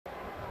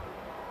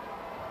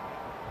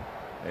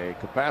A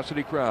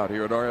capacity crowd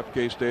here at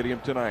RFK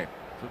Stadium tonight.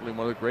 Certainly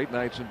one of the great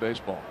nights in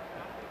baseball.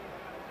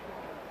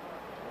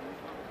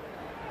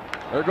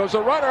 There goes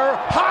a runner.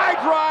 High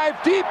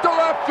drive deep to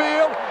left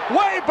field.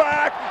 Way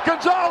back.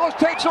 Gonzalez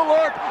takes a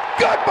look.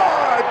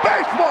 Goodbye,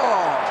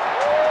 baseball.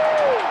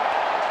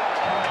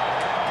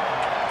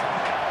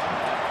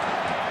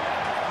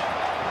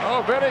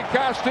 Oh, Vinny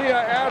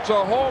Castilla adds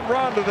a home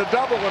run to the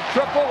double and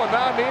triple, and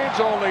now needs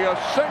only a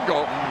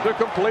single to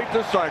complete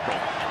the cycle.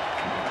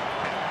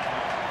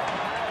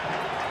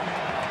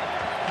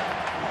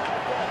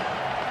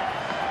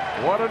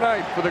 What a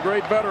night for the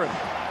great veteran.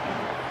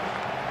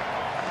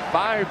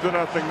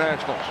 5-0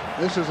 Nationals.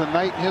 This is a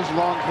night in his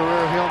long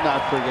career he'll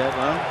not forget,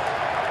 huh?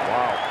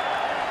 Wow.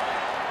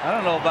 I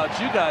don't know about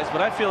you guys,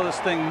 but I feel this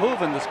thing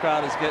moving. This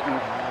crowd is getting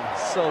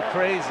so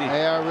crazy.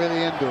 They are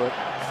really into it.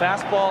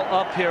 Fastball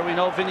up here. We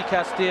know Vinny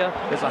Castilla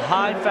is a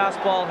high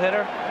fastball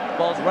hitter.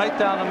 Ball's right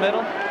down the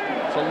middle.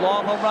 It's a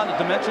long home run. The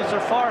dimensions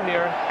are far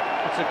here.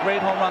 It's a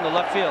great home run to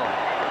left field.